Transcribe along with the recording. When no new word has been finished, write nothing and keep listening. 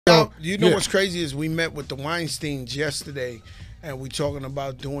So you know what's crazy is we met with the Weinsteins yesterday, and we talking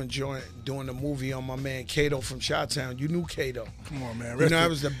about doing the movie on my man Kato from Chi-Town. You knew Kato. Come on, man. You know, I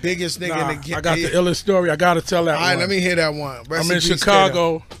was the biggest nigga in the game. I got the illest story. I got to tell that one. All right, let me hear that one. I'm in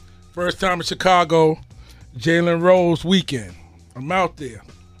Chicago. Kato. First time in Chicago. Jalen Rose weekend. I'm out there.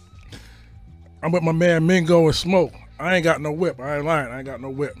 I'm with my man Mingo and Smoke. I ain't got no whip. I ain't lying. I ain't got no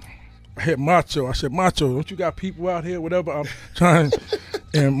whip. I hit Macho. I said, Macho, don't you got people out here, whatever? I'm trying.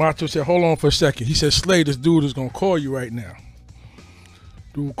 And Macho said, hold on for a second. He said, Slay, this dude is going to call you right now.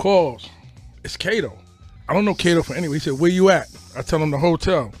 Dude calls. It's Kato. I don't know Kato from anywhere. He said, where you at? I tell him the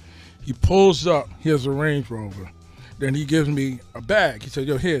hotel. He pulls up. He has a Range Rover. Then he gives me a bag. He said,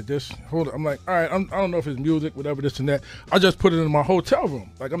 yo, here, this, hold it. I'm like, all right, I don't know if it's music, whatever, this and that. I just put it in my hotel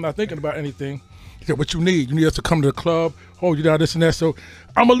room. Like, I'm not thinking about anything. He said, what you need? You need us to come to the club, hold you down, this and that. So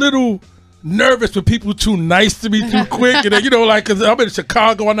I'm a little nervous when people too nice to me too quick. And then, you know, like, because I'm in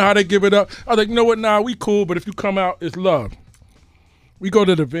Chicago, I know how they give it up. I was like, you know what, nah, we cool, but if you come out, it's love. We go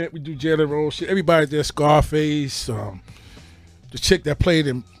to the event, we do Jalen Rose shit. Everybody's there, Scarface, the chick that played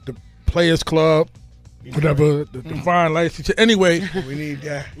in the Players Club, whatever, the Fine Lights. Anyway, we need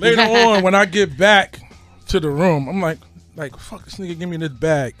that. Later on, when I get back to the room, I'm like, fuck, this nigga give me this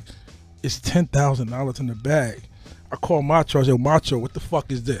bag. It's $10,000 in the bag. I call Macho. I said, Macho, what the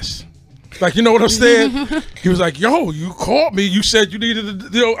fuck is this? Like, you know what I'm saying? He was like, yo, you called me. You said you needed to,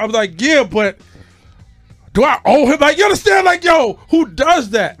 you know. I was like, yeah, but do I owe him? Like, you understand? Like, yo, who does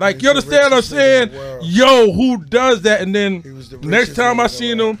that? Like, you understand what I'm saying? Yo, who does that? And then next time I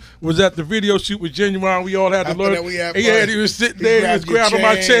seen him was at the video shoot with Genuine. We all had to learn. He was sitting there, he was grabbing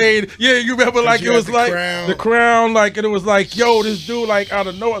my chain. Yeah, you remember, like, it was like the crown, like, and it was like, yo, this dude, like, out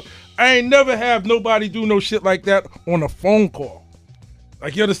of nowhere. I ain't never have nobody do no shit like that on a phone call.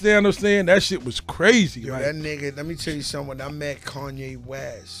 Like, you understand what I'm saying? That shit was crazy. Yo, like, that nigga, let me tell you something. When I met Kanye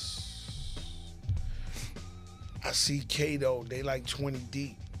West, I see Kato, they like 20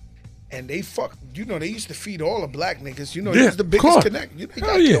 deep. And they fuck, you know, they used to feed all the black niggas. You know, he was the biggest connect. You know, he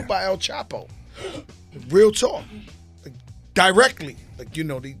got killed by El Chapo. Real talk. Like, directly. Like, you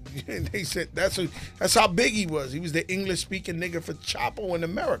know, they said that's how big he was. He was the English-speaking nigga for Chapo in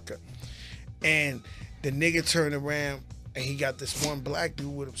America. And the nigga turned around and he got this one black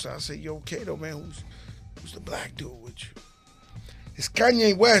dude with him. So I said, yo, Kato, man, who's the black dude with you? It's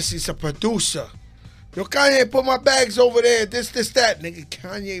Kanye West. He's a producer. Yo, Kanye, put my bags over there. This, that. Nigga,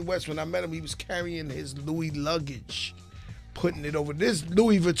 Kanye West, when I met him, he was carrying his Louis luggage, putting it over. This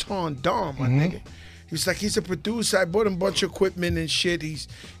Louis Vuitton Dom, my nigga. He was like, he's a producer. I bought him a bunch of equipment and shit.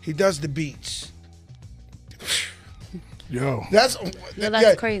 He does the beats. Yo. That's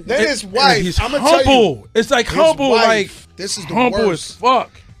crazy. Then his wife. He's humble. It's like humble, wife, like this is the humble worst. as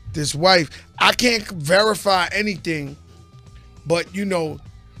fuck. This wife, I can't verify anything, but you know,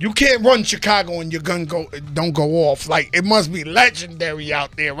 you can't run Chicago and your gun don't go off. Like, it must be legendary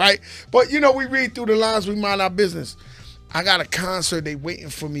out there, right? But you know, we read through the lines, we mind our business. I got a concert, they waiting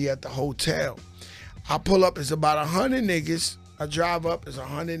for me at the hotel. I pull up, it's about 100 niggas. I drive up, it's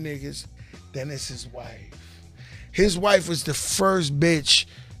 100 niggas. Then it's his wife. His wife was the first bitch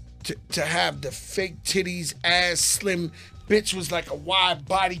to have the fake titties, ass slim. Bitch was like a wide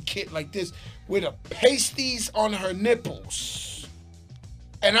body kit like this with a pasties on her nipples.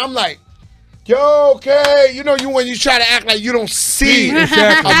 And I'm like, yo, okay. You know, when you try to act like you don't see a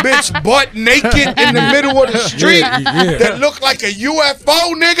bitch butt naked in the middle of the street that look like a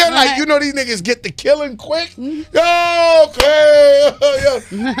UFO, nigga. Like, you know, these niggas get the killing quick. Yo, okay.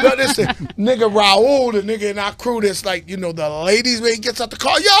 Yo, listen, nigga Raul, the nigga in our crew that's like, you know, the ladies when he gets out the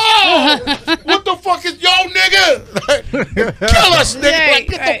car, yo, what the fuck is yo, nigga? Like, kill us, nigga. Like,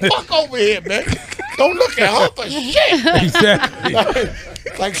 get the fuck over here, man. Don't look at her for shit. Exactly.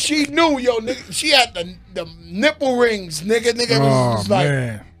 Like she knew, yo, nigga. She had the nipple rings, nigga. Was like,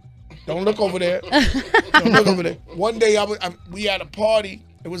 man. Don't look over there. Don't look over there. One day we had a party.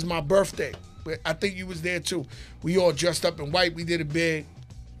 It was my birthday. I think you was there too. We all dressed up in white. We did it big.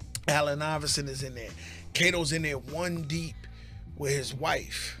 Allen Iverson is in there. Kato's in there one deep with his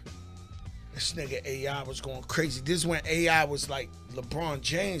wife. This nigga AI was going crazy. This is when AI was like LeBron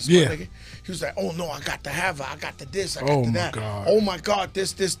James, my nigga. He was like, oh no, I got to have her. I got to this. I got to that. God. Oh my God,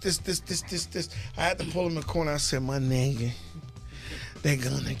 this. I had to pull him in the corner. I said, my nigga, they're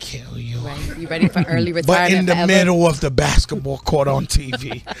gonna kill you. Right. You ready for early retirement? But in the middle of the basketball court on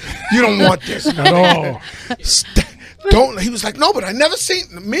TV. You don't want this at all. Don't. He was like, no, but I never seen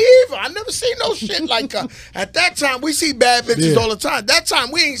me either. I never seen no shit like at that time. We see bad bitches all the time. That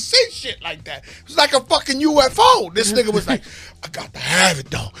time we ain't see shit like that. It was like a fucking UFO. This nigga was like, I got to have it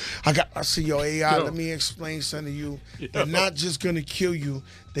though. I see your AI. Let me explain something to you. They're not just gonna kill you.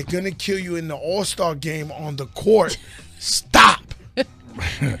 They're gonna kill you in the All-Star game on the court. Stop.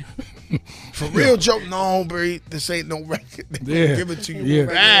 For real joke, no, bro. This ain't no record. They give it to you.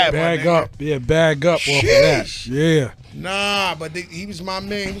 Bag up. Yeah, bag up off of that. Yeah. Nah, but he was my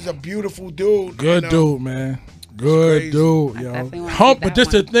man. He was a beautiful dude. Good dude, man. Good dude, yo. But this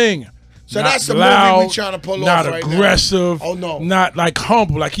the thing. So that's the movie we trying to pull off right now. Not aggressive. Oh, no. Not like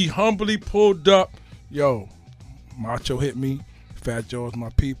humble. Like he humbly pulled up. Yo, Macho hit me. Fat Joe's my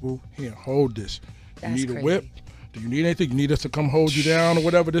people. Here, hold this. You need a whip? Do you need anything? You need us to come hold you down or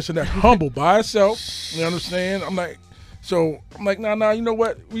whatever, this and that. Humble by itself. You understand? I'm like, nah, you know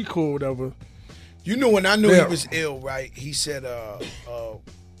what? We cool, whatever. You know when I knew he was ill, right? He said,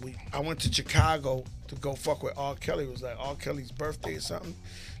 I went to Chicago to go fuck with R. Kelly. It was like R. Kelly's birthday or something.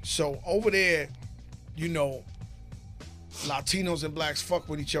 So over there, you know, Latinos and blacks fuck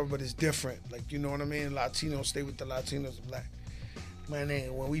with each other, but it's different. Like, you know what I mean? Latinos stay with the Latinos and black. Man,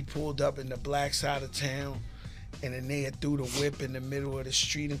 when we pulled up in the black side of town, and then they had threw the whip in the middle of the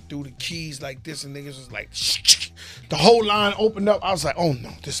street and threw the keys like this, and niggas was like, shh. The whole line opened up. I was like, oh no,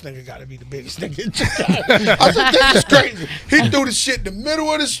 this nigga gotta be the biggest nigga in Chicago. I was like, this is crazy. He threw the shit in the middle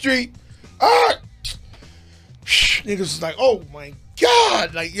of the street. Niggas was like, oh my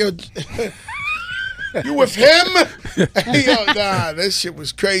God. Like, yo, you with him? Yo, nah, that shit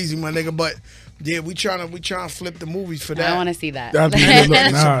was crazy, my nigga. But yeah, we trying to flip the movies for that. I want to see that.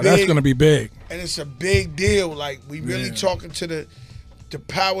 That's gonna be big. And it's a big deal. Like we really talking to the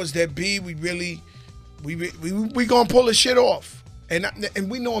powers that be. We really we gonna pull the shit off. And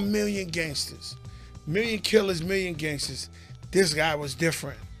we know a million gangsters, million killers, million gangsters. This guy was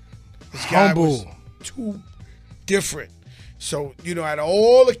different. This guy was too different. So, you know, out of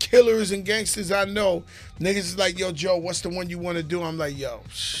all the killers and gangsters I know, niggas is like, yo, Joe, what's the one you want to do? I'm like, yo,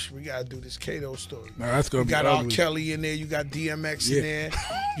 we got to do this Kato story. Nah, that's gonna you got R. Kelly in there. You got DMX in there.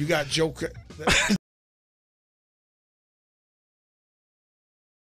 You got Joker.